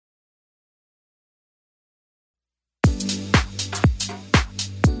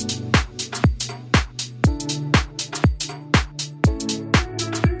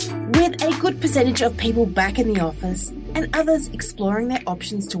percentage of people back in the office and others exploring their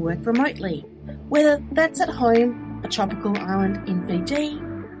options to work remotely, whether that's at home, a tropical island in Fiji,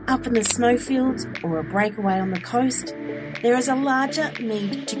 up in the snowfields, or a breakaway on the coast. There is a larger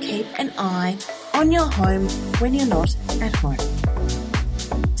need to keep an eye on your home when you're not at home.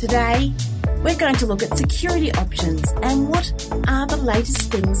 Today, we're going to look at security options and what are the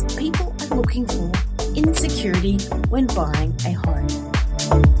latest things people are looking for in security when buying a home.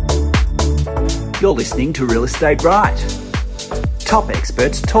 You're listening to Real Estate Right. Top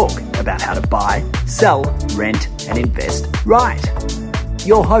experts talk about how to buy, sell, rent and invest right.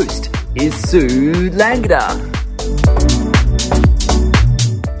 Your host is Sue Langda.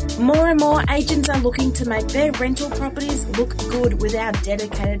 More and more agents are looking to make their rental properties look good with our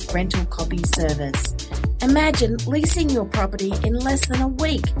dedicated rental copy service. Imagine leasing your property in less than a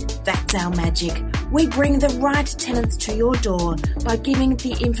week. That's our magic. We bring the right tenants to your door by giving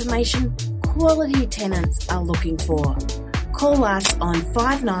the information quality tenants are looking for. Call us on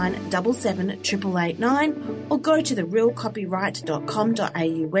 5977 8889 or go to the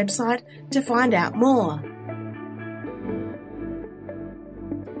realcopyright.com.au website to find out more.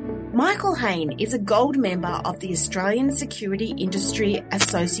 Michael Hain is a gold member of the Australian Security Industry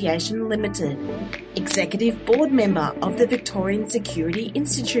Association Limited, executive board member of the Victorian Security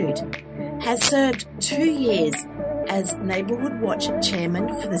Institute, has served 2 years as Neighbourhood Watch Chairman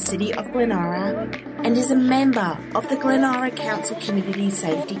for the City of Glenara and is a member of the Glenara Council Community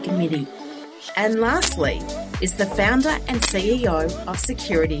Safety Committee. And lastly, is the founder and CEO of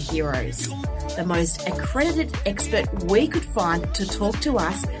Security Heroes, the most accredited expert we could find to talk to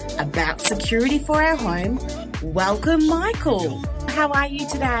us about security for our home. Welcome, Michael. How are you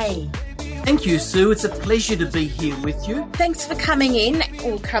today? Thank you, Sue. It's a pleasure to be here with you. Thanks for coming in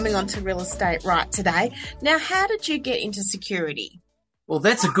or coming on to Real Estate Right today. Now, how did you get into security? Well,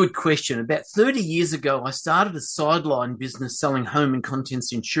 that's a good question. About 30 years ago, I started a sideline business selling home and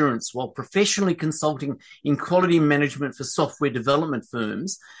contents insurance while professionally consulting in quality management for software development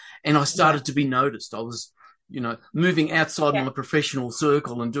firms. And I started to be noticed. I was, moving outside my professional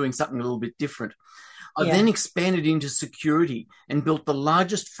circle and doing something a little bit different. I then expanded into security and built the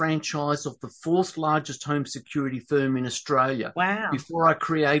largest franchise of the fourth largest home security firm in Australia. Wow. Before I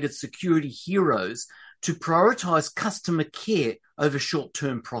created Security Heroes to prioritise customer care over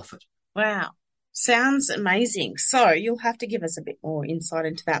short-term profit. Wow. Sounds amazing. So you'll have to give us a bit more insight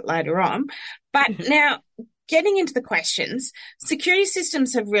into that later on. But now, getting into the questions, security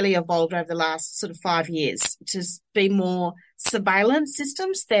systems have really evolved over the last sort of 5 years to be more surveillance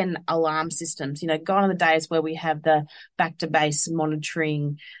systems than alarm systems. Gone are the days where we have the back-to-base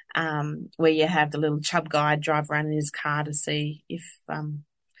monitoring, where you have the little chub guy drive around in his car to see if,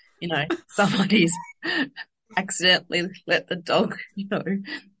 somebody's accidentally let the dog,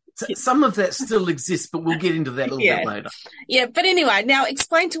 Some of that still exists, but we'll get into that a little bit later. Yeah, but anyway, now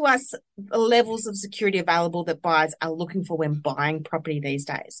explain to us the levels of security available that buyers are looking for when buying property these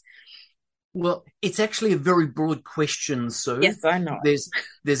days. Well, it's actually a very broad question, Sue. Yes, I know.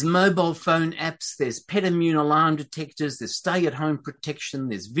 There's mobile phone apps, there's pet immune alarm detectors, there's stay-at-home protection,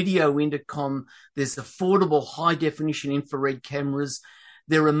 there's video intercom, there's affordable high-definition infrared cameras.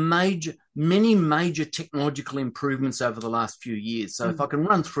 There are many major technological improvements over the last few years. So if I can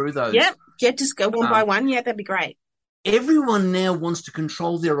run through those. Yeah, just go one by one. Yeah, that'd be great. Everyone now wants to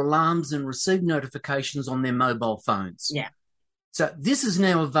control their alarms and receive notifications on their mobile phones. Yeah. So this is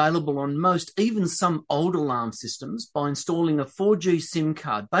now available on most, even some old alarm systems, by installing a 4G SIM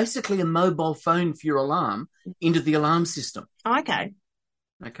card, basically a mobile phone for your alarm, into the alarm system. Okay.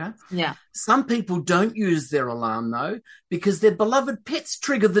 Okay? Yeah. Some people don't use their alarm, though, because their beloved pets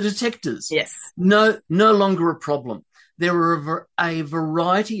trigger the detectors. Yes. No longer a problem. There are a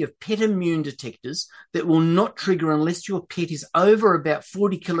variety of pet immune detectors that will not trigger unless your pet is over about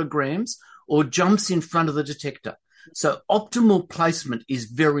 40 kilograms or jumps in front of the detector. So optimal placement is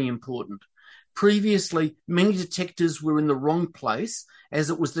very important. Previously, many detectors were in the wrong place as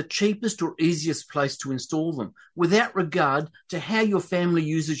it was the cheapest or easiest place to install them, without regard to how your family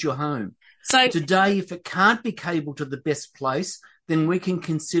uses your home. So today, if it can't be cabled to the best place, then we can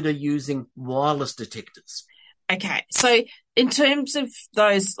consider using wireless detectors. Okay. So in terms of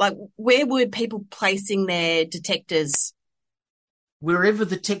those, where were people placing their detectors? Wherever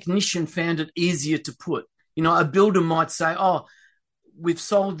the technician found it easier to put. A builder might say, we've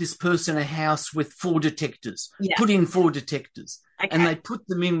sold this person a house with 4 detectors. Yeah. Put in 4 detectors. Okay. And they put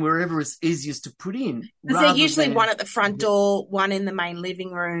them in wherever it's easiest to put in. Because they're usually one at the front door, one in the main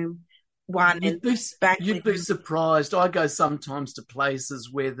living room, one in the back. You'd be surprised. I go sometimes to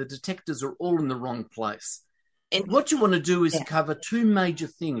places where the detectors are all in the wrong place. And what you want to do is Yeah. cover two major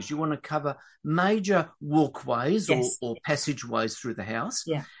things. You want to cover major walkways Yes. or passageways through the house,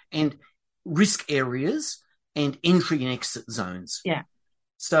 Yeah. and risk areas and entry and exit zones. Yeah.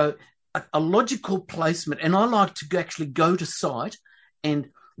 So a logical placement, and I like to actually go to site and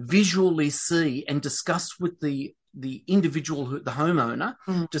visually see and discuss with the individual, the homeowner,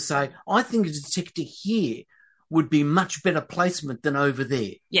 to say, I think a detector here would be much better placement than over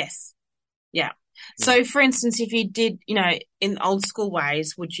there. Yes. Yeah. So, for instance, if you did, in old school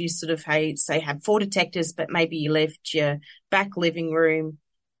ways, would you sort of, say, have 4 detectors, but maybe you left your back living room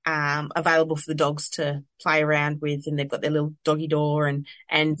available for the dogs to play around with, and they've got their little doggy door, and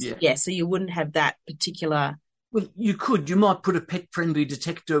so you wouldn't have that particular. Well, you might put a pet-friendly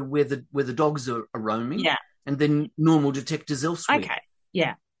detector where the dogs are roaming, and then normal detectors elsewhere. Okay,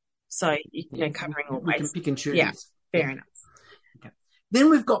 yeah. So covering all we ways. can pick and choose. Yeah, fair enough. Okay. Then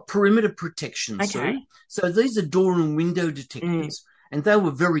we've got perimeter protection. Okay. So these are door and window detectors, and they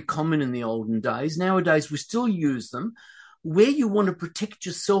were very common in the olden days. Nowadays, we still use them where you want to protect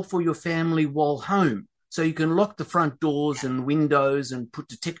yourself or your family while home. So you can lock the front doors and windows and put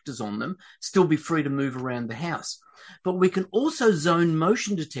detectors on them, still be free to move around the house. But we can also zone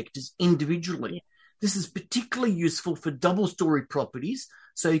motion detectors individually. Yeah. This is particularly useful for double-story properties,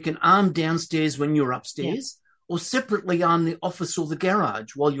 so you can arm downstairs when you're upstairs, or separately arm the office or the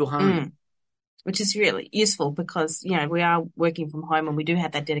garage while you're home. Which is really useful because, we are working from home and we do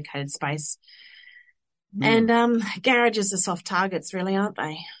have that dedicated space. And garages are soft targets, really, aren't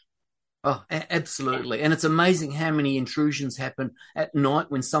they? Oh, absolutely. And it's amazing how many intrusions happen at night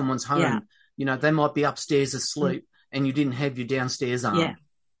when someone's home. Yeah. They might be upstairs asleep and you didn't have your downstairs arm.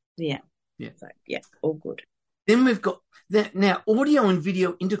 Yeah. So, all good. Then we've got that. Now, audio and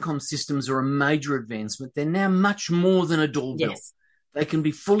video intercom systems are a major advancement. They're now much more than a doorbell. Yes. They can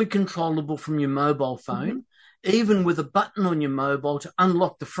be fully controllable from your mobile phone, even with a button on your mobile to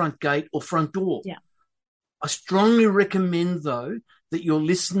unlock the front gate or front door. Yeah. I strongly recommend, though, that your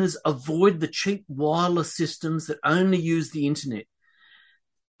listeners avoid the cheap wireless systems that only use the internet.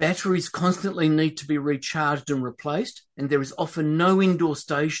 Batteries constantly need to be recharged and replaced, and there is often no indoor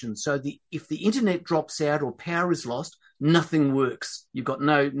station. So if the internet drops out or power is lost, nothing works. You've got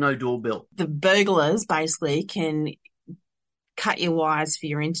no doorbell. The burglars basically can cut your wires for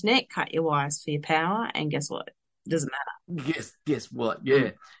your internet, cut your wires for your power, and guess what? It doesn't matter. Guess what?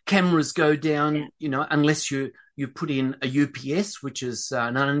 Yeah. Cameras go down, unless you put in a UPS, which is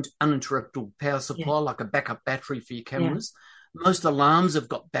an uninterruptible power supply, like a backup battery for your cameras. Yeah. Most alarms have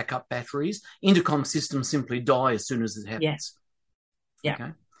got backup batteries. Intercom systems simply die as soon as it happens. Yeah.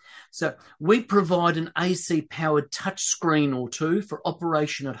 Okay. So we provide an AC-powered touch screen or two for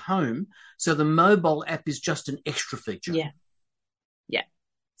operation at home. So the mobile app is just an extra feature. Yeah.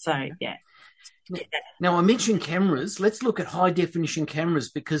 So, Now, I mentioned cameras. Let's look at high-definition cameras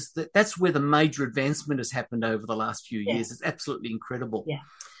because that's where the major advancement has happened over the last few years. It's absolutely incredible. Yeah.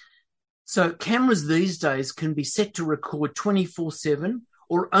 So cameras these days can be set to record 24/7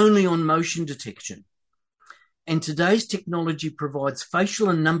 or only on motion detection. And today's technology provides facial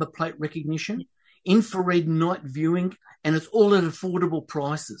and number plate recognition, infrared night viewing, and it's all at affordable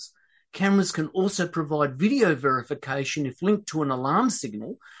prices. Cameras can also provide video verification if linked to an alarm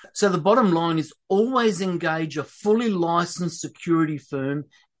signal. So the bottom line is always engage a fully licensed security firm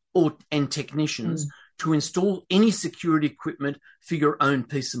and technicians to install any security equipment for your own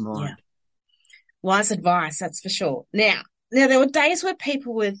peace of mind. Yeah. Wise advice, that's for sure. Now there were days where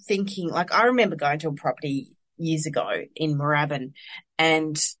people were thinking, like I remember going to a property years ago in Moorabbin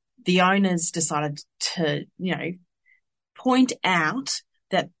and the owners decided to, point out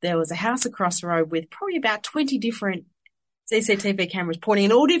that there was a house across the road with probably about 20 different CCTV cameras pointing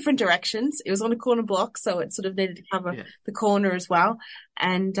in all different directions. It was on a corner block, so it sort of needed to cover the corner as well.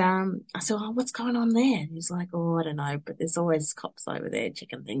 And I said, what's going on there? And he's like, I don't know, but there's always cops over there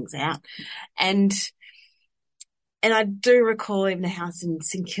checking things out. And I do recall even a house in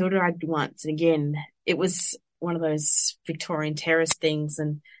St Kilda I did once, and again, it was one of those Victorian terrace things,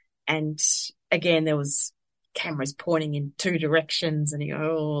 and again, there was cameras pointing in two directions, and you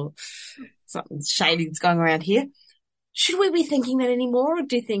go, something shady's going around here. Should we be thinking that anymore, or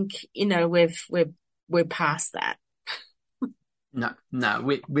do you think, we're past that? No,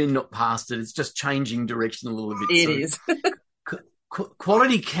 we're not past it. It's just changing direction a little bit. It is.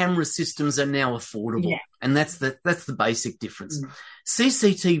 Quality camera systems are now affordable, and that's the basic difference.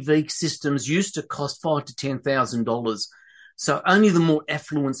 CCTV systems used to cost $5,000 to $10,000, so only the more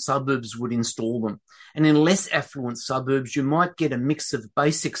affluent suburbs would install them. And in less affluent suburbs, you might get a mix of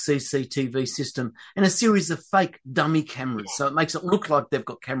basic CCTV system and a series of fake dummy cameras, so it makes it look like they've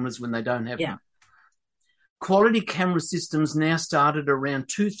got cameras when they don't have them. Quality camera systems now start at around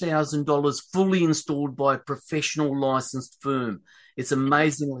 $2,000, fully installed by a professional licensed firm. It's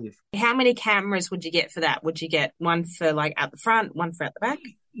amazingly. How many cameras would you get for that? Would you get one for like at the front, one for at the back?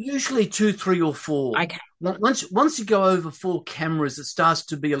 Usually 2, 3, or 4. Okay. Once you go over 4 cameras, it starts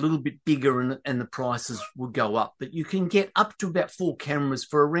to be a little bit bigger, and the prices will go up. But you can get up to about 4 cameras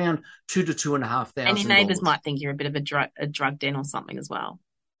for around $2,000 to $2,500. And your neighbours might think you're a bit of a drug den or something as well.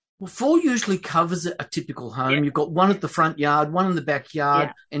 Well, 4 usually covers a typical home. Yeah. You've got 1 at the front yard, 1 in the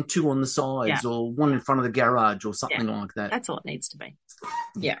backyard, and 2 on the sides, or 1 in front of the garage or something like that. That's all it needs to be.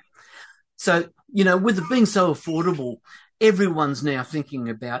 Yeah. So, with it being so affordable, everyone's now thinking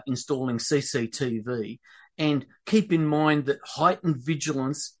about installing CCTV, and keep in mind that heightened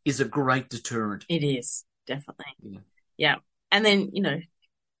vigilance is a great deterrent. It is, definitely. Yeah. And then,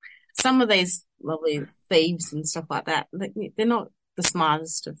 some of these lovely thieves and stuff like that, they're not the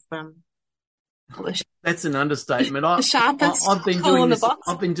smartest of That's an understatement. The sharpest. I've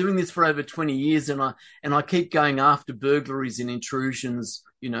been doing this for over 20 years, and I keep going after burglaries and intrusions,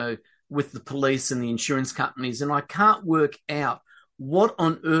 with the police and the insurance companies, and I can't work out what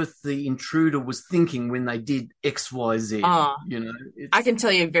on earth the intruder was thinking when they did X, Y, Z. I can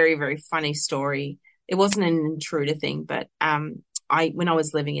tell you a very, very funny story. It wasn't an intruder thing, but when I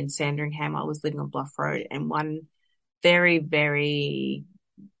was living in Sandringham, I was living on Bluff Road, and one very, very,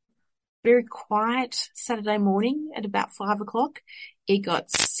 very quiet Saturday morning at about 5:00, it got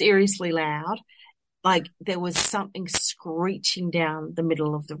seriously loud. Like there was something screeching down the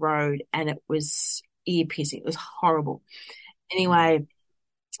middle of the road, and it was ear-piercing. It was horrible. Anyway,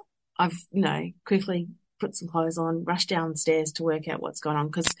 I've, quickly put some clothes on, rushed downstairs to work out what's going on,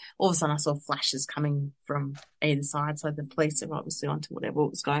 because all of a sudden I saw flashes coming from either side. So the police are obviously onto whatever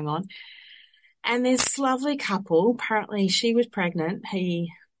was going on. And this lovely couple, apparently she was pregnant.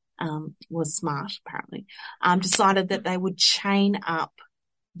 He was smart, apparently, decided that they would chain up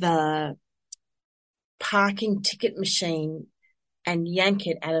the parking ticket machine and yank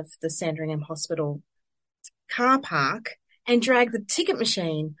it out of the Sandringham Hospital car park and drag the ticket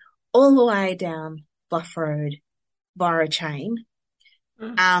machine all the way down Bluff Road via a chain.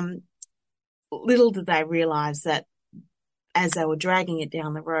 Little did they realise that as they were dragging it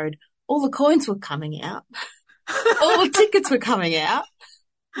down the road, all the coins were coming out. All the tickets were coming out.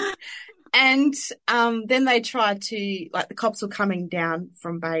 And then they tried to, the cops were coming down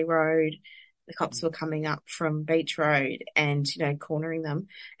from Bay Road. The cops were coming up from Beach Road and, cornering them.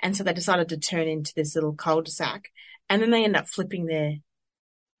 And so they decided to turn into this little cul-de-sac. And then they ended up flipping their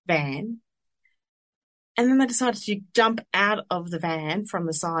van. And then they decided to jump out of the van from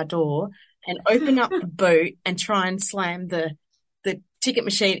the side door and open up the boot and try and slam the ticket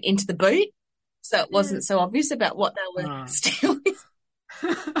machine into the boot. So it wasn't so obvious about what they were stealing.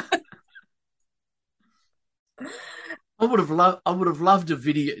 I would have loved a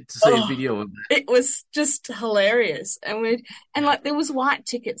video to see a video of that. It was just hilarious. And there was white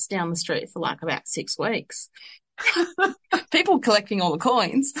tickets down the street for about 6 weeks. People collecting all the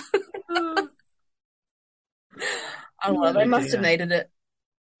coins. They must have needed it.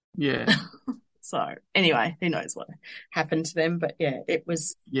 Yeah. So anyway, who knows what happened to them, but yeah, it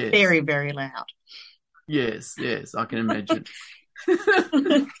was very, very loud. Yes, I can imagine.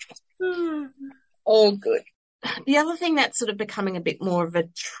 All good. The other thing that's sort of becoming a bit more of a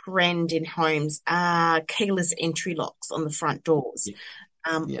trend in homes are keyless entry locks on the front doors,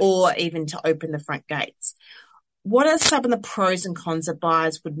 or even to open the front gates. What are some of the pros and cons that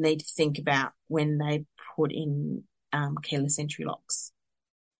buyers would need to think about when they put in keyless entry locks?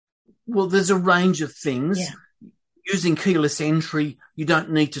 Well, there's a range of things. Yeah. Using keyless entry, you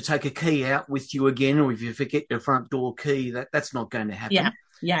don't need to take a key out with you again, or if you forget your front door key, that's not going to happen. Yeah,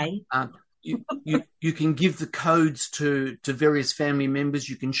 yay. You can give the codes to various family members.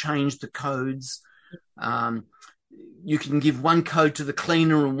 You can change the codes. You can give one code to the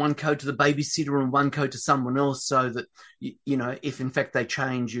cleaner and one code to the babysitter and one code to someone else, so that if in fact they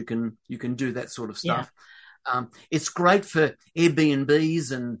change, you can do that sort of stuff. Yeah. It's great for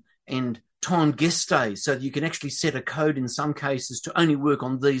Airbnbs and timed guest stays, so that you can actually set a code in some cases to only work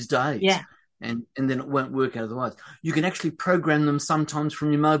on these days. Yeah. And then it won't work otherwise. You can actually program them sometimes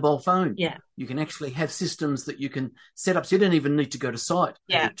from your mobile phone. Yeah. You can actually have systems that you can set up, so you don't even need to go to site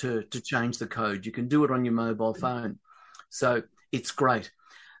to change the code. You can do it on your mobile phone. So it's great.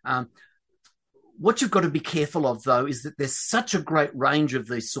 What you've got to be careful of, though, is that there's such a great range of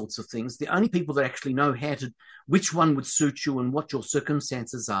these sorts of things. The only people that actually know which one would suit you and what your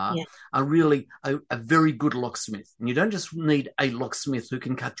circumstances are really a very good locksmith. And you don't just need a locksmith who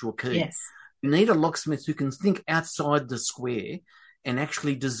can cut your key. Yes. You need a locksmith who can think outside the square and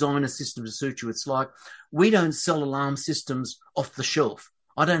actually design a system to suit you. It's like we don't sell alarm systems off the shelf.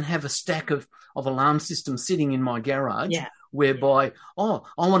 I don't have a stack of alarm systems sitting in my garage whereby, I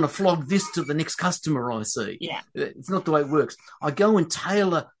want to flog this to the next customer I see. Yeah. It's not the way it works. I go and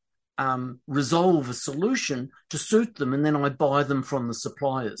tailor, resolve a solution to suit them, and then I buy them from the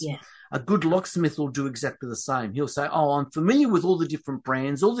suppliers. Yeah. A good locksmith will do exactly the same. He'll say, I'm familiar with all the different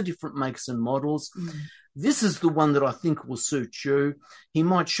brands, all the different makes and models. This is the one that I think will suit you. He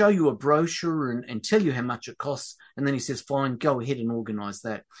might show you a brochure and tell you how much it costs, and then he says, fine, go ahead and organise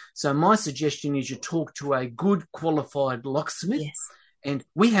that. So my suggestion is you talk to a good qualified locksmith, and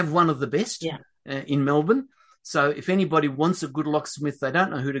we have one of the best in Melbourne. So if anybody wants a good locksmith, they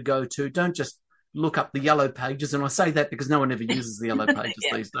don't know who to go to, don't just look up the yellow pages. And I say that because no one ever uses the yellow pages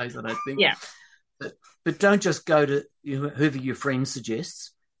these days, I don't think. Yeah. But don't just go to whoever your friend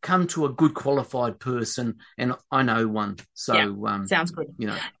suggests. Come to a good qualified person, and I know one. So sounds good.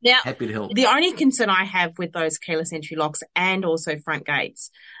 Now, happy to help. The only concern I have with those keyless entry locks and also front gates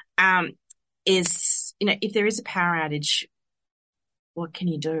is, if there is a power outage, what can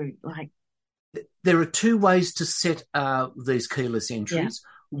you do? Like, there are two ways to set these keyless entries.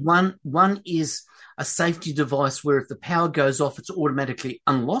 One is a safety device where if the power goes off, it's automatically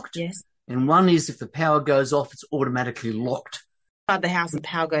unlocked. Yes. And one is if the power goes off, it's automatically locked. But the house, the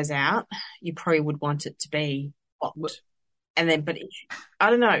power goes out, you probably would want it to be locked. And then, but I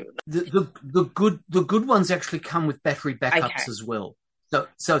don't know. The good ones actually come with battery backups as well. So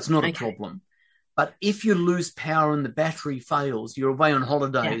it's not a problem. But if you lose power and the battery fails, you're away on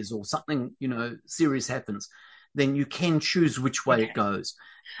holidays or something, serious happens, then you can choose which way it goes.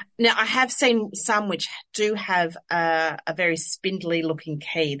 Now, I have seen some which do have a very spindly looking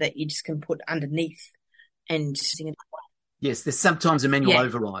key that you just can put underneath and sing it. Yes, there's sometimes a manual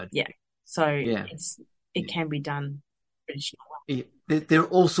override. Yeah. So it can be done traditional. Yeah. There are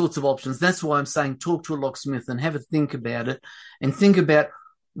all sorts of options. That's why I'm saying talk to a locksmith and have a think about it, and think about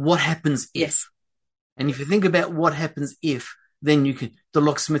what happens if. Yes. And if you think about what happens if, then the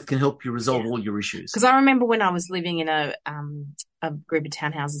locksmith can help you resolve all your issues. Because I remember when I was living in a group of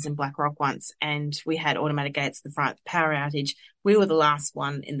townhouses in Blackrock once, and we had automatic gates at the front, power outage. We were the last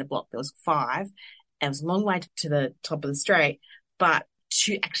one in the block. There was 5. It was a long way to the top of the street, but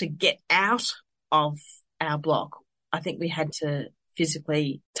to actually get out of our block, I think we had to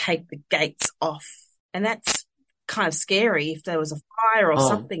physically take the gates off. And that's kind of scary if there was a fire or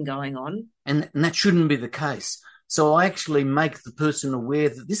something going on. And that shouldn't be the case. So I actually make the person aware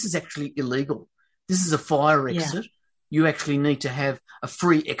that this is actually illegal. This is a fire exit. You actually need to have a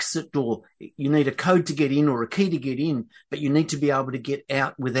free exit door. You need a code to get in or a key to get in, but you need to be able to get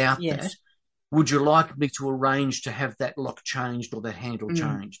out without that. Would you like me to arrange to have that lock changed or that handle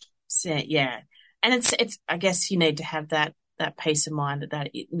changed? So, and it's. I guess you need to have that peace of mind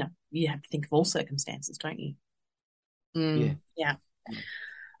that you have to think of all circumstances, don't you? Yeah.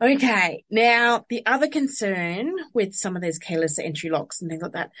 Okay. Now, the other concern with some of these keyless entry locks and things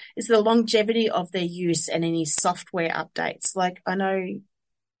like that is the longevity of their use and any software updates. Like, I know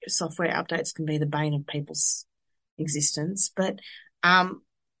software updates can be the bane of people's existence, but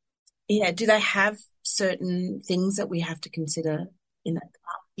do they have certain things that we have to consider in that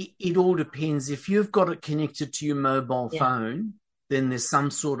department? It all depends. If you've got it connected to your mobile phone, then there's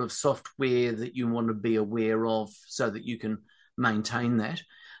some sort of software that you want to be aware of so that you can maintain that.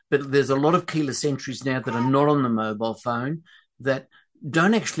 But there's a lot of keyless entries now that are not on the mobile phone that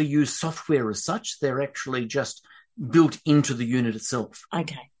don't actually use software as such. They're actually just built into the unit itself.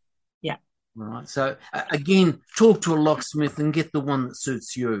 Okay. Yeah. All right. So, again, talk to a locksmith and get the one that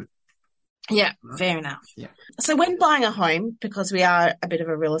suits you. Yeah, fair enough. Yeah. So when buying a home, because we are a bit of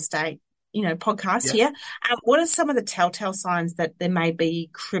a real estate, podcast here, what are some of the telltale signs that there may be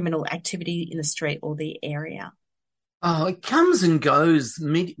criminal activity in the street or the area? Oh, it comes and goes.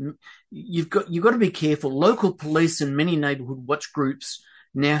 You've got to be careful. Local police and many neighbourhood watch groups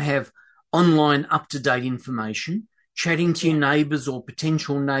now have online up-to-date information. Chatting to your neighbours or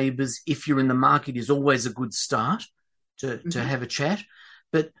potential neighbours if you're in the market is always a good start to have a chat.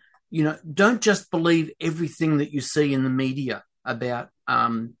 But don't just believe everything that you see in the media about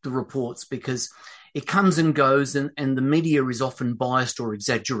the reports, because it comes and goes, and the media is often biased or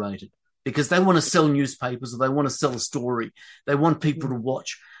exaggerated because they want to sell newspapers or they want to sell a story. They want people to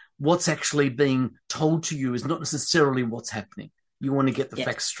watch. What's actually being told to you is not necessarily what's happening. You want to get the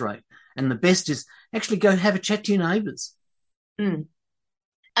facts straight. And the best is actually go and have a chat to your neighbours.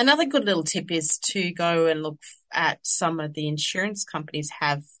 Another good little tip is to go and look at some of the insurance companies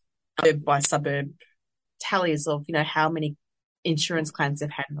have suburb by suburb tallies of, how many insurance claims they've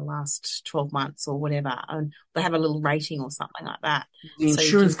had in the last 12 months or whatever, and they have a little rating or something like that. The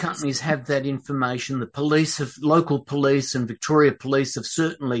insurance companies have that information. The local police and Victoria Police have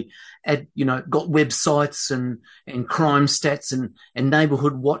certainly got websites and crime stats and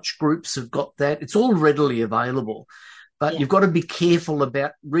neighbourhood watch groups have got that. It's all readily available. But you've got to be careful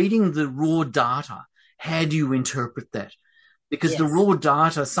about reading the raw data. How do you interpret that? Because the raw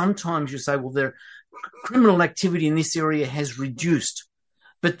data, sometimes you say, well, criminal activity in this area has reduced,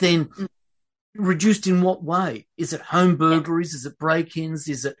 but then reduced in what way? Is it home burglaries? Is it break-ins?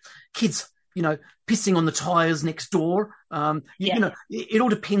 Is it kids, pissing on the tyres next door? It all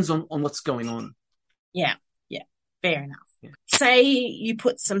depends on what's going on. Yeah, fair enough. Yeah. Say you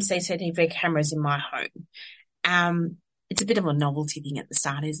put some CCTV cameras in my home. It's a bit of a novelty thing at the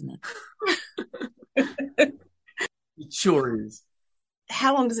start, isn't it? It sure is.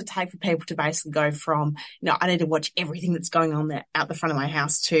 How long does it take for people to basically go from, I need to watch everything that's going on there out the front of my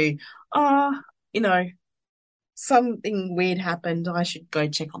house to, something weird happened, I should go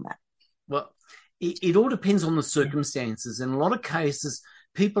check on that? Well, it all depends on the circumstances. In a lot of cases,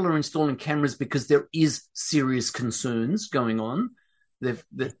 people are installing cameras because there is serious concerns going on.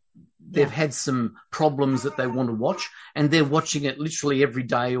 They've had some problems that they want to watch, and they're watching it literally every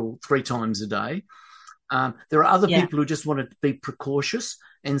day or 3 times a day. There are other people who just want to be precautious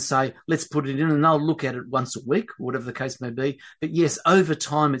and say, let's put it in, and they'll look at it once a week, or whatever the case may be. But yes, over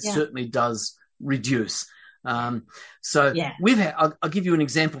time, it certainly does reduce. We've had, I'll give you an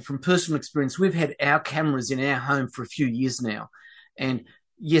example from personal experience. We've had our cameras in our home for a few years now. And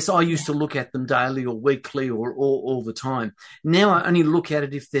yes, I used to look at them daily or weekly or all the time. Now I only look at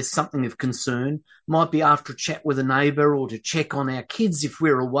it if there's something of concern. Might be after a chat with a neighbour or to check on our kids if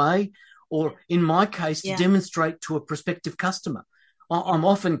we're away, or in my case, to demonstrate to a prospective customer. I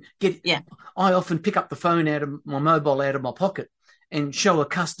often pick up the phone out of my mobile out of my pocket and show a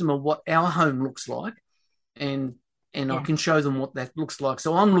customer what our home looks like, and I can show them what that looks like.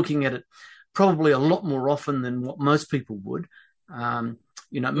 So I'm looking at it probably a lot more often than what most people would.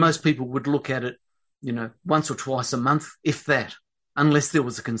 Most people would look at it, once or twice a month, if that, unless there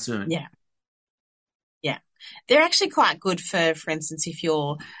was a concern. Yeah. They're actually quite good for instance, if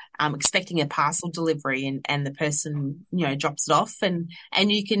you're expecting a parcel delivery and the person, drops it off and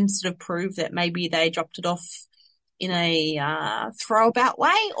you can sort of prove that maybe they dropped it off in a throwabout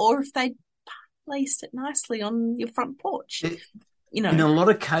way, or if they placed it nicely on your front porch. In a lot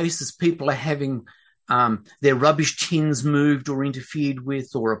of cases, people are having their rubbish tins moved or interfered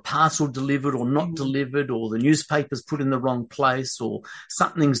with, or a parcel delivered or not delivered, or the newspaper's put in the wrong place, or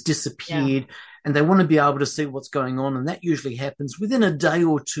something's disappeared, and they want to be able to see what's going on. And that usually happens within a day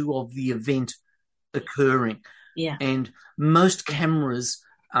or two of the event occurring. Yeah. And most cameras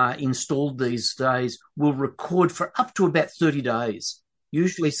installed these days will record for up to about 30 days,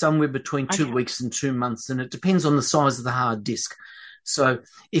 usually somewhere between 2 weeks and 2 months, and it depends on the size of the hard disk. So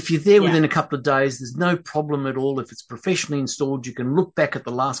if you're there within a couple of days, there's no problem at all. If it's professionally installed, you can look back at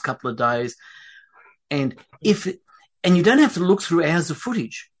the last couple of days, and you don't have to look through hours of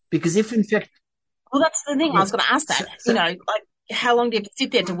footage, because if in fact, well, that's the thing. I was going to ask that. How long do you have to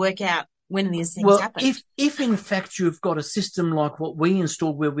sit there to work out when these things happen? If in fact you've got a system like what we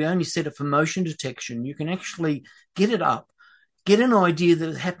installed, where we only set it for motion detection, you can actually get it up, get an idea that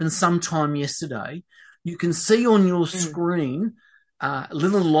it happened sometime yesterday. You can see on your screen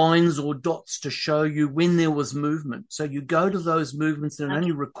little lines or dots to show you when there was movement. So you go to those movements and it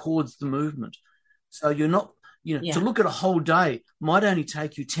only records the movement. So you're not, to look at a whole day might only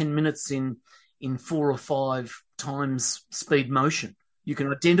take you 10 minutes in 4 or 5 times speed motion. You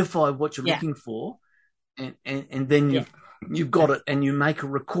can identify what you're looking for, and then you've got it, and you make a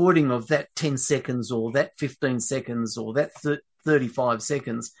recording of that 10 seconds or that 15 seconds or that 35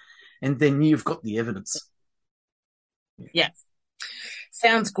 seconds, and then you've got the evidence. Yeah.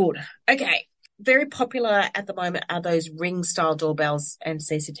 Sounds good. Okay. Very popular at the moment are those Ring-style doorbells and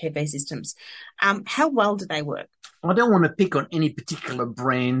CCTV systems. How well do they work? I don't want to pick on any particular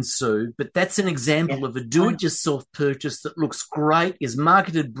brand, Sue, but that's an example of a do-it-yourself purchase that looks great, is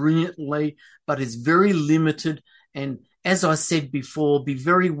marketed brilliantly, but is very limited. And as I said before, be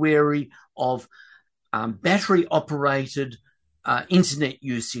very wary of battery-operated internet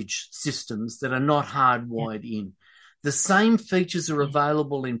usage systems that are not hardwired in. The same features are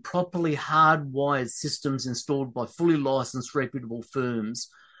available in properly hardwired systems installed by fully licensed reputable firms,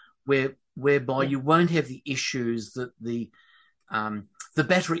 whereby you won't have the issues that the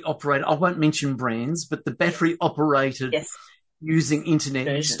battery operated, I won't mention brands, but the battery operated using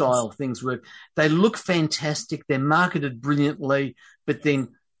internet style things work. They look fantastic. They're marketed brilliantly, but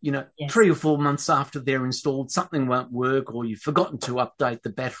then Yes. 3 or 4 months after they're installed, something won't work, or you've forgotten to update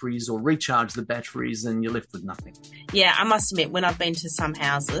the batteries or recharge the batteries, and you're left with nothing. Yeah, I must admit, when I've been to some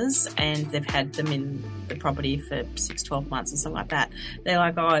houses and they've had them in the property for 6, 12 months or something like that, they're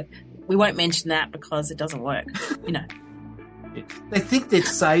like, oh, we won't mention that because it doesn't work, They think they've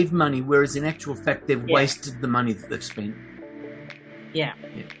saved money, whereas in actual fact, they've wasted the money that they've spent. Yeah.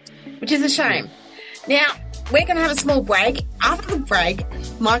 Which is a shame. Now, we're going to have a small break. After the break,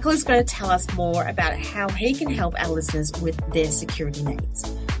 Michael is going to tell us more about how he can help our listeners with their security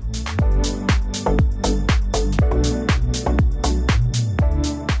needs.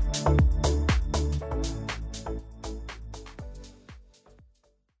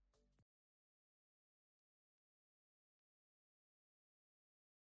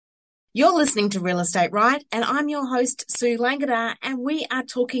 You're listening to Real Estate Right, and I'm your host, Sue Langada, and we are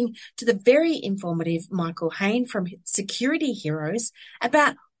talking to the very informative Michael Hain from Security Heroes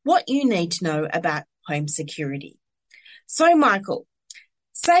about what you need to know about home security. So, Michael,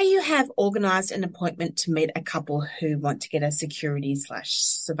 say you have organised an appointment to meet a couple who want to get a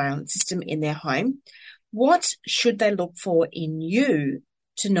security/surveillance system in their home. What should they look for in you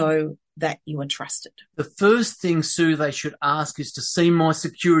to know that you are trusted? The first thing, Sue, they should ask is to see my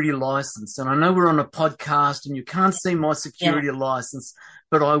security license. And I know we're on a podcast and you can't see my security license,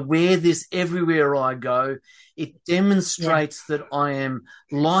 but I wear this everywhere I go. It demonstrates that I am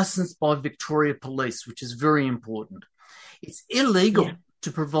licensed by Victoria Police, which is very important. It's illegal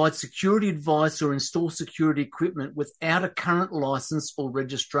to provide security advice or install security equipment without a current license or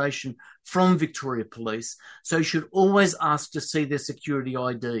registration from Victoria Police. So you should always ask to see their security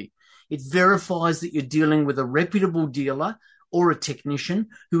ID. It verifies that you're dealing with a reputable dealer or a technician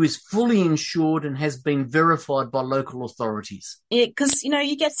who is fully insured and has been verified by local authorities. Yeah, because,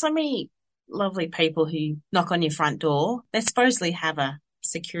 you get so many lovely people who knock on your front door. They supposedly have a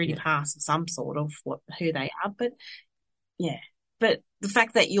security pass of some sort of who they are. But, but the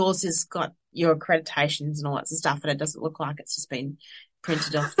fact that yours has got your accreditations and all that stuff and it doesn't look like it's just been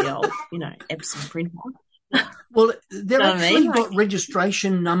printed off the old, Epson printer. Well, they're actually got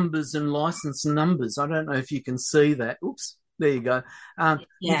registration numbers and license numbers. I don't know if you can see that. Oops, there you go.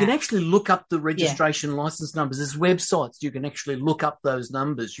 You can actually look up the registration license numbers. There's websites you can actually look up those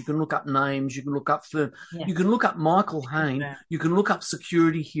numbers. You can look up names. You can look up firm. You can look up Michael Hain. You can look up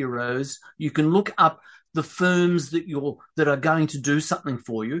Security Heroes. You can look up the firms that are going to do something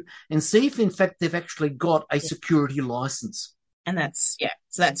for you and see if, in fact, they've actually got a security license. And so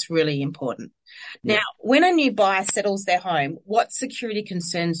that's really important. Now, when a new buyer settles their home, what security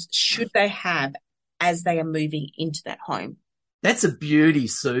concerns should they have as they are moving into that home? That's a beauty,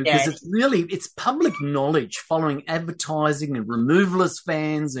 Sue, because it's public knowledge following advertising and removalist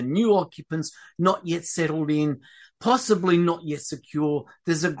vans and new occupants not yet settled in, possibly not yet secure.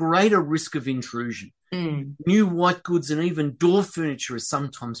 There's a greater risk of intrusion. New white goods and even door furniture is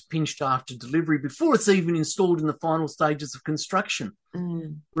sometimes pinched after delivery before it's even installed in the final stages of construction.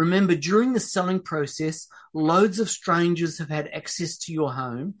 Remember, during the selling process, loads of strangers have had access to your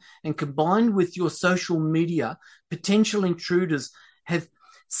home, and combined with your social media, potential intruders have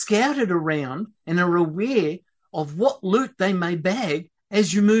scouted around and are aware of what loot they may bag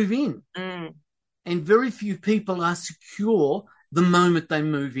as you move in. And very few people are secure the moment they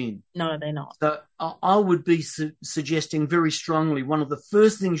move in. No, they're not. So I would be suggesting very strongly one of the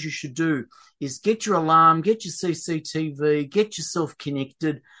first things you should do is get your alarm, get your CCTV, get yourself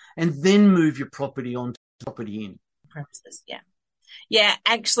connected, and then move your property on property in. Premises, yeah,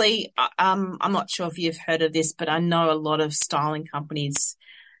 actually, I'm not sure if you've heard of this, but I know a lot of styling companies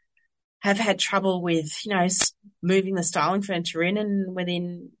have had trouble with, moving the styling furniture in, and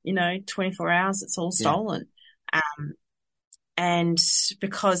within, 24 hours, it's all stolen. And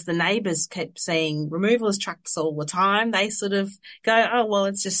because the neighbours kept seeing removalist trucks all the time, they sort of go, oh, well,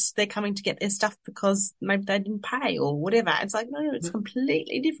 it's just they're coming to get their stuff because maybe they didn't pay or whatever. It's like, no, it's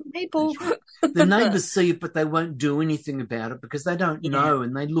completely different people. Right. The neighbours see it, but they won't do anything about it because they don't know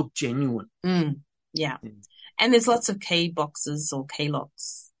and they look genuine. Yeah. And there's lots of key boxes or key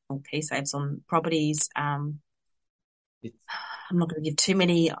locks or key safes on properties. I'm not going to give too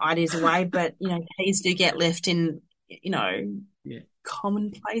many ideas away, but, keys do get left in,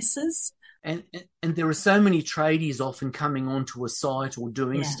 common places. And there are so many tradies often coming onto a site or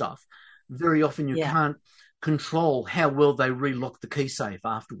doing stuff. Very often you can't control how well they relock the key safe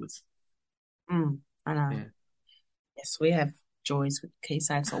afterwards. I know. Yeah. Yes, we have joys with key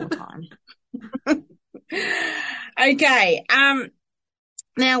safes all the time. Okay.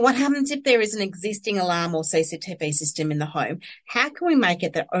 Now, what happens if there is an existing alarm or CCTV system in the home? How can we make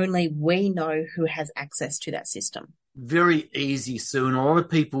it that only we know who has access to that system? Very easy, Sue, and a lot of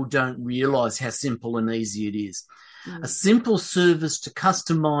people don't realise how simple and easy it is. A simple service to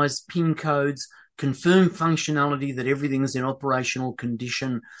customise PIN codes, confirm functionality that everything is in operational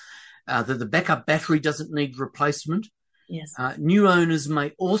condition, that the backup battery doesn't need replacement. Yes. New owners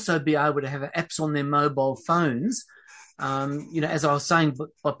may also be able to have apps on their mobile phones, as I was saying,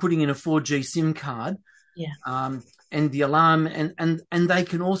 by putting in a 4G SIM card. Yeah. And the alarm, and they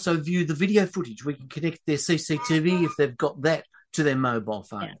can also view the video footage. We can connect their CCTV if they've got that to their mobile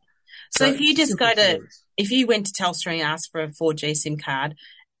phone. Yeah. So if you went to Telstra and asked for a 4G SIM card.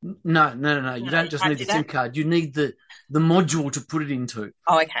 No. You don't just need the SIM card. You need the module to put it into.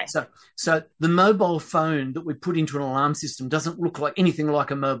 Oh, okay. So the mobile phone that we put into an alarm system doesn't look like anything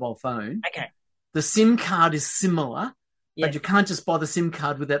like a mobile phone. Okay. The SIM card is similar, but you can't just buy the SIM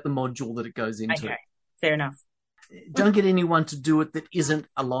card without the module that it goes into. Okay, fair enough. Don't get anyone to do it that isn't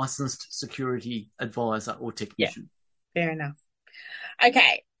a licensed security advisor or technician. Yeah, fair enough.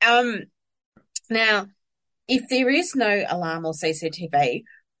 Okay. Now, if there is no alarm or CCTV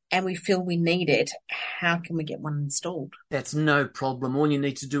and we feel we need it, how can we get one installed? That's no problem. All you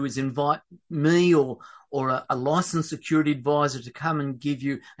need to do is invite me or a licensed security advisor to come and give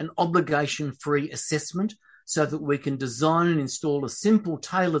you an obligation-free assessment so that we can design and install a simple,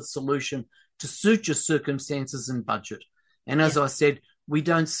 tailored solution to suit your circumstances and budget. And as I said, we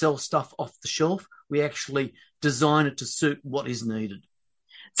don't sell stuff off the shelf. We actually design it to suit what is needed.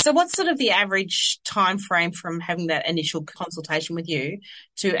 So what's sort of the average time frame from having that initial consultation with you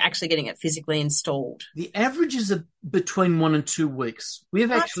to actually getting it physically installed? The average is between 1 and 2 weeks.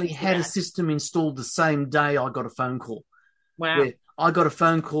 We've actually had a system installed the same day I got a phone call. Wow. Where I got a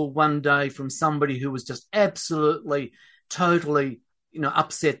phone call one day from somebody who was just absolutely, totally,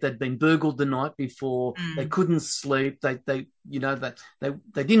 upset. They'd been burgled the night before. They couldn't sleep. They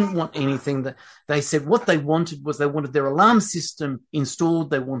didn't want anything. They said what they wanted was they wanted their alarm system installed.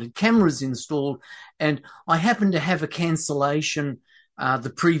 They wanted cameras installed. And I happened to have a cancellation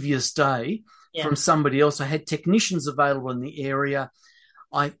the previous day from somebody else. I had technicians available in the area.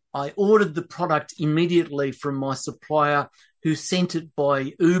 I ordered the product immediately from my supplier, who sent it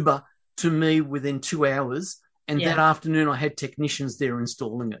by Uber to me within 2 hours. And that afternoon, I had technicians there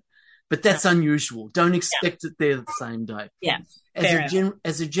installing it. But that's unusual. Don't expect it there the same day. Yeah.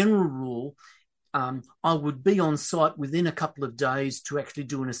 As a general rule, I would be on site within a couple of days to actually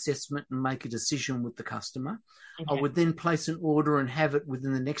do an assessment and make a decision with the customer. Okay. I would then place an order and have it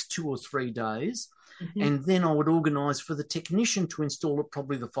within the next 2 or 3 days. Mm-hmm. And then I would organise for the technician to install it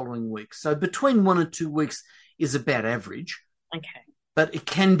probably the following week. So between 1 and 2 weeks is about average. Okay. But it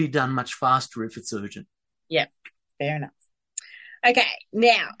can be done much faster if it's urgent. Yeah, fair enough. Okay,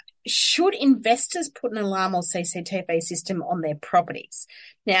 now, should investors put an alarm or CCTV system on their properties?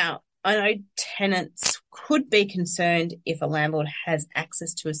 Now, I know tenants could be concerned if a landlord has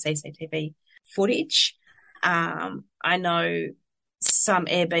access to a CCTV footage. I know some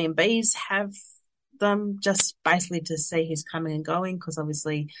Airbnbs have them just basically to see who's coming and going, because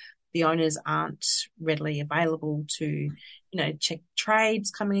obviously the owners aren't readily available to, check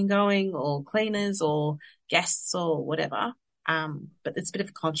trades coming and going, or cleaners or guests or whatever. But it's a bit of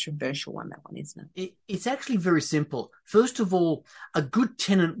a controversial one, that one, isn't it? It's actually very simple. First of all, a good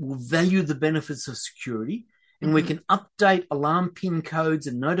tenant will value the benefits of security, and we can update alarm PIN codes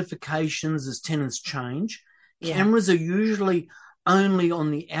and notifications as tenants change. Yeah. Cameras are usually only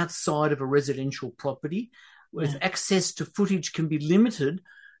on the outside of a residential property, whereas access to footage can be limited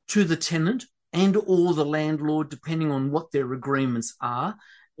to the tenant and or the landlord, depending on what their agreements are.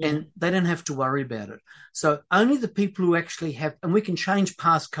 And they don't have to worry about it. So only the people who actually have, and we can change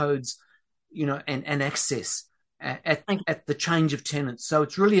passcodes, and access at the change of tenants. So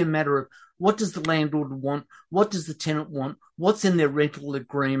it's really a matter of what does the landlord want, what does the tenant want, what's in their rental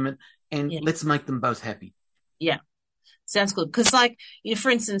agreement, and let's make them both happy. Yeah. Sounds good. Because, for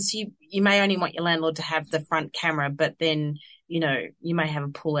instance, you may only want your landlord to have the front camera, but then, you may have a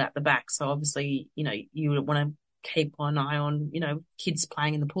pool out the back. So obviously, you would want to keep an eye on, kids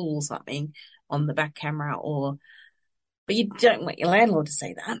playing in the pool or something on the back camera, but you don't want your landlord to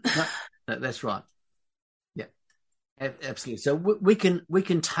see that. No, that's right. Yeah, absolutely. So we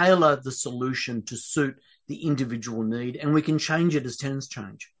can tailor the solution to suit the individual need, and we can change it as tenants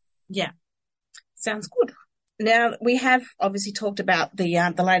change. Yeah, sounds good. Now, we have obviously talked about the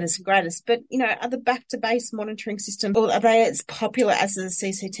latest and greatest, but, are the back-to-base monitoring systems, are they as popular as the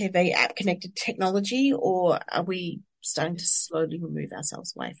CCTV app-connected technology, or are we starting to slowly remove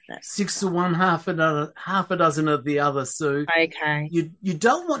ourselves away from that? 6 of one, half a dozen of the other, Sue. Okay. You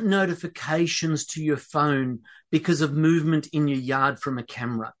don't want notifications to your phone because of movement in your yard from a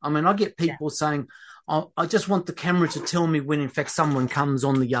camera. I mean, I get people saying, I just want the camera to tell me when, in fact, someone comes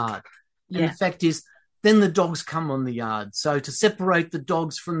on the yard. And Yeah. the fact is, then the dogs come on the yard. So to separate the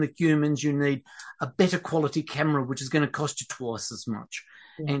dogs from the humans, you need a better quality camera, which is going to cost you twice as much.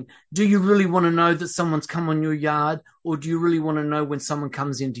 Yeah. And do you really want to know that someone's come on your yard, or do you really want to know when someone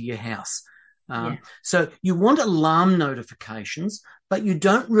comes into your house? So you want alarm notifications, but you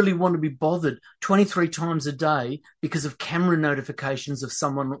don't really want to be bothered 23 times a day because of camera notifications of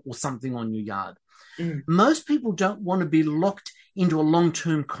someone or something on your yard. Most people don't want to be locked into a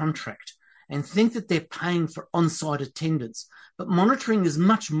long-term contract and think that they're paying for on-site attendance. But monitoring is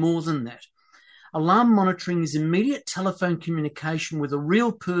much more than that. Alarm monitoring is immediate telephone communication with a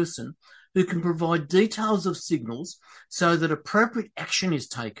real person who can provide details of signals so that appropriate action is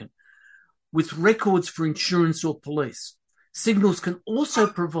taken, with records for insurance or police. Signals can also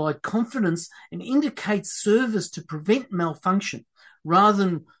provide confidence and indicate service to prevent malfunction rather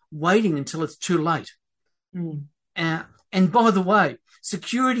than waiting until it's too late. And by the way,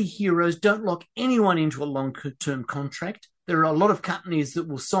 security heroes don't lock anyone into a long-term contract. There are a lot of companies that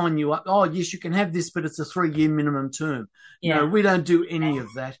will sign you up. Oh, yes, you can have this, but it's a 3-year minimum term. Yeah. No, we don't do any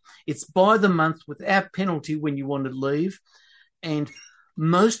of that. It's by the month without penalty when you want to leave. And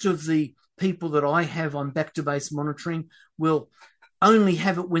most of the people that I have on back-to-base monitoring will only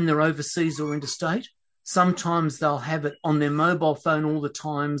have it when they're overseas or interstate. Sometimes they'll have it on their mobile phone all the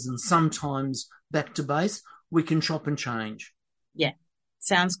times, and sometimes back-to-base. We can chop and change. Yeah.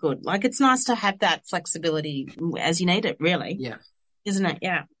 Sounds good. Like, it's nice to have that flexibility as you need it, really. Yeah. Isn't it?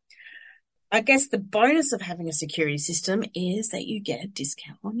 Yeah. I guess the bonus of having a security system is that you get a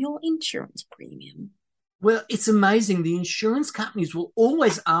discount on your insurance premium. Well, it's amazing. The insurance companies will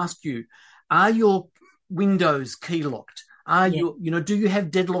always ask you, are your windows key locked? Do you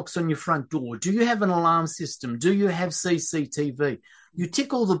have deadlocks on your front door? Do you have an alarm system? Do you have CCTV? You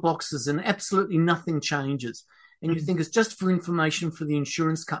tick all the boxes and absolutely nothing changes. And you think it's just for information for the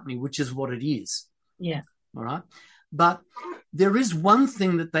insurance company, which is what it is. Yeah. All right. But there is one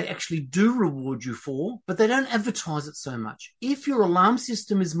thing that they actually do reward you for, but they don't advertise it so much. If your alarm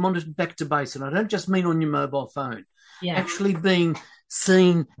system is monitored back to base, and I don't just mean on your mobile phone, actually being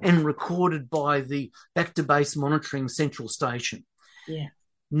seen and recorded by the back to base monitoring central station. Yeah.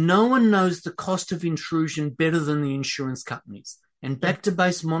 No one knows the cost of intrusion better than the insurance companies. And back to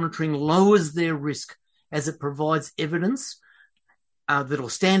base monitoring lowers their risk as it provides evidence that'll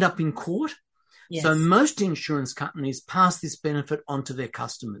stand up in court. Yes. So most insurance companies pass this benefit on to their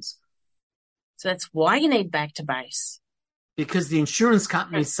customers. So that's why you need back to base. Because the insurance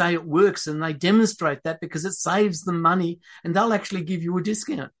companies say it works, and they demonstrate that because it saves them money, and they'll actually give you a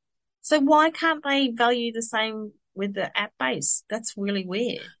discount. So why can't they value the same with the app base? That's really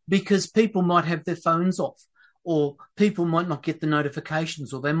weird. Because people might have their phones off, or people might not get the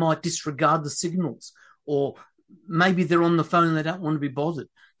notifications, or they might disregard the signals, or maybe they're on the phone and they don't want to be bothered.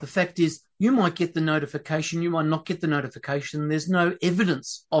 The fact is, you might get the notification, you might not get the notification. There's no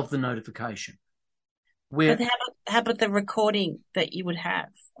evidence of the notification. But how about the recording that you would have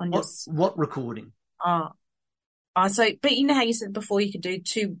on your... What recording? But you know how you said before you could do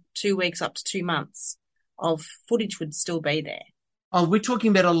two weeks up to 2 months of footage would still be there. Oh, we're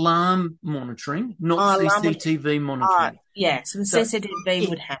talking about alarm monitoring, not CCTV monitoring. So the CCTV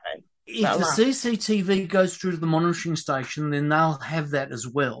would have it. If the CCTV goes through to the monitoring station, then they'll have that as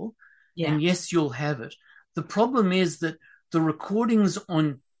well. Yeah. And yes, you'll have it. The problem is that the recordings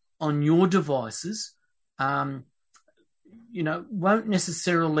on your devices, won't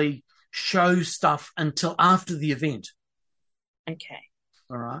necessarily show stuff until after the event. Okay.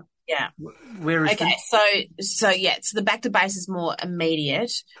 All right. Yeah. Whereas so the back to base is more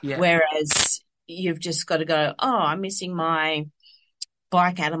immediate, whereas you've just got to go, I'm missing my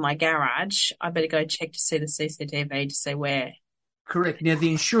bike out of my garage. I better go check to see the CCTV to see where. Correct. Now,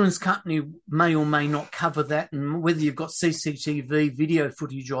 the insurance company may or may not cover that, and whether you've got CCTV video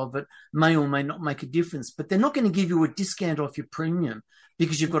footage of it may or may not make a difference, but they're not going to give you a discount off your premium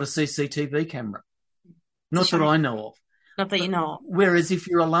because you've got a CCTV camera. Not that I know of. Not that you know of. Whereas if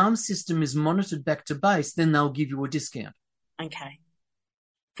your alarm system is monitored back to base, then they'll give you a discount. Okay.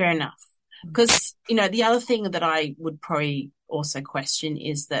 Fair enough. Because, the other thing that I would probably also question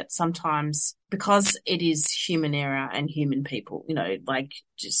is that sometimes, because it is human error and human people,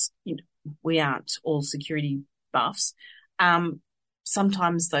 we aren't all security buffs.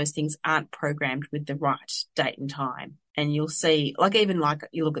 Sometimes those things aren't programmed with the right date and time. And you'll see,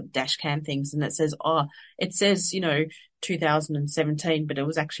 you look at dash cam things and it says, 2017, but it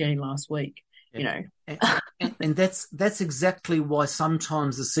was actually only last week. And that's exactly why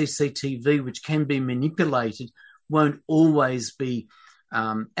sometimes the CCTV, which can be manipulated, won't always be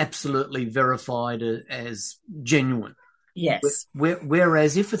absolutely verified as genuine. Yes.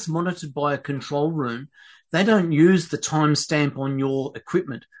 Whereas if it's monitored by a control room, they don't use the timestamp on your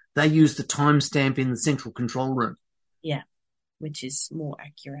equipment. They use the timestamp in the central control room. Yeah, which is more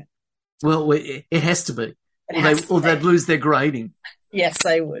accurate. Well, it has to be. Or they'd lose their grading. Yes,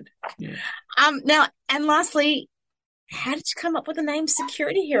 they would. Yeah. Now, and lastly, how did you come up with the name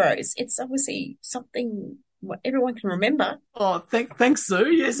Security Heroes? It's obviously something what everyone can remember. Oh, thanks,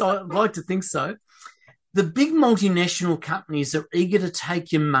 Sue. Yes, I'd like to think so. The big multinational companies are eager to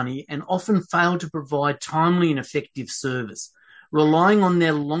take your money and often fail to provide timely and effective service, relying on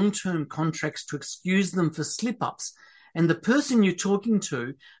their long-term contracts to excuse them for slip-ups. And the person you're talking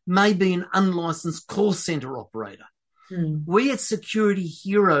to may be an unlicensed call centre operator. We at Security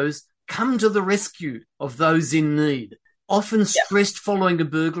Heroes come to the rescue of those in need, often stressed following a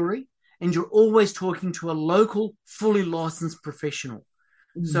burglary, and you're always talking to a local, fully licensed professional.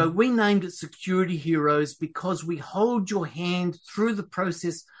 So we named it Security Heroes because we hold your hand through the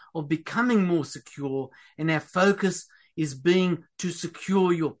process of becoming more secure, and our focus is being to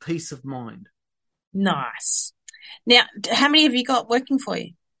secure your peace of mind. Nice. Now, how many have you got working for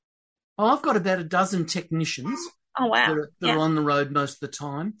you? I've got about a dozen technicians. Oh, wow. that are on the road most of the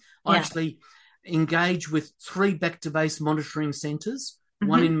time. I actually engage with 3 back-to-base monitoring centres,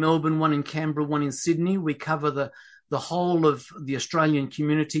 one in Melbourne, one in Canberra, one in Sydney. We cover the whole of the Australian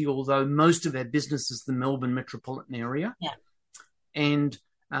community, although most of our business is the Melbourne metropolitan area. Yeah. And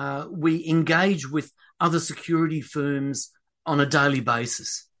we engage with other security firms on a daily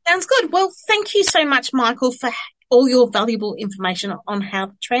basis. Sounds good. Well, thank you so much, Michael, for all your valuable information on how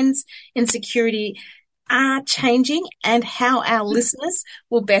the trends in security are changing and how our listeners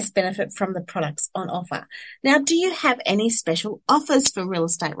will best benefit from the products on offer. Now, do you have any special offers for Real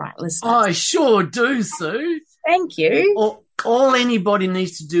Estate Right listeners? I sure do, Sue. Thank you. All anybody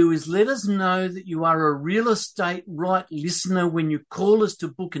needs to do is let us know that you are a Real Estate Right listener when you call us to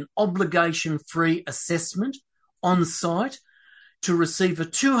book an obligation-free assessment on site to receive a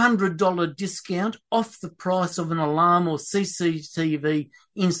 $200 discount off the price of an alarm or CCTV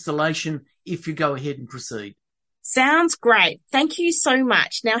installation if you go ahead and proceed. Sounds great. Thank you so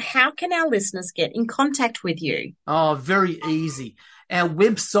much. Now, how can our listeners get in contact with you? Oh, very easy. Our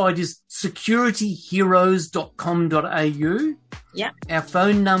website is securityheroes.com.au. Yep. Our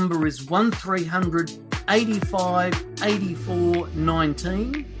phone number is 1300 85 84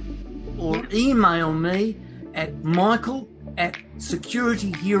 19 or email me at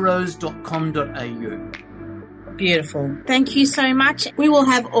michael@securityheroes.com.au. Beautiful. Thank you so much. We will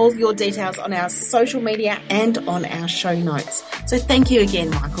have all of your details on our social media and on our show notes. So thank you again,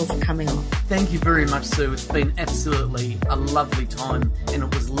 Michael, for coming on. Thank you very much, Sue. It's been absolutely a lovely time, and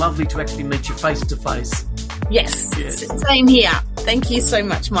it was lovely to actually meet you face to face. Yes. Same here. Thank you so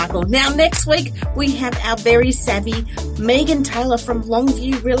much, Michael. Now, next week, we have our very savvy Megan Taylor from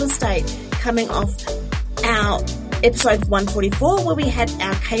Longview Real Estate coming off our episode 144, where we had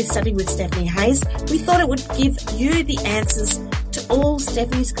our case study with Stephanie Hayes. We thought it would give you the answers to all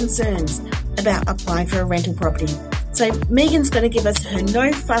Stephanie's concerns about applying for a rental property. So Megan's going to give us her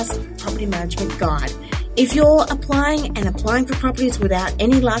no-fuss property management guide. If you're applying for properties without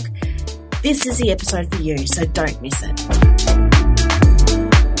any luck, this is the episode for you, so don't miss it.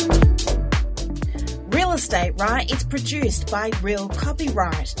 Real Estate Right is produced by Real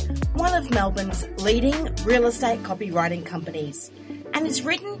Copyright, one of Melbourne's leading real estate copywriting companies, and is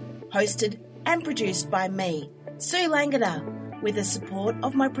written, hosted and produced by me, Sue Langada, with the support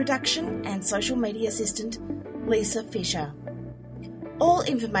of my production and social media assistant, Lisa Fisher. All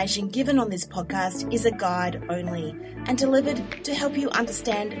information given on this podcast is a guide only and delivered to help you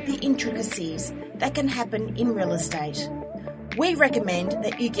understand the intricacies that can happen in real estate. We recommend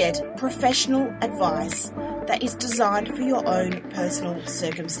that you get professional advice that is designed for your own personal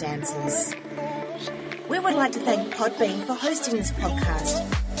circumstances. We would like to thank Podbean for hosting this podcast,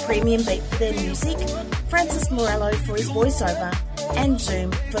 Premium Beat for their music, Francis Morello for his voiceover, and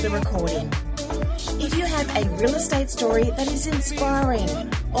Zoom for the recording. If you have a real estate story that is inspiring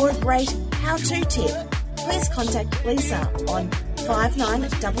or a great how-to tip, please contact Lisa on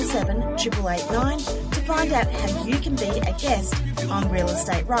 5977 889 to find out how you can be a guest on Real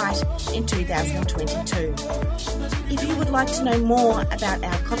Estate Right in 2022. If you would like to know more about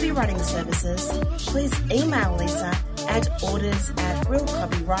our copywriting services, please email Lisa at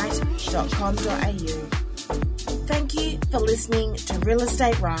orders@realcopyright.com.au. Thank you for listening to Real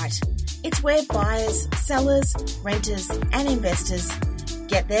Estate Right. It's where buyers, sellers, renters and investors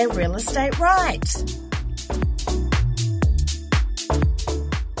get their real estate right.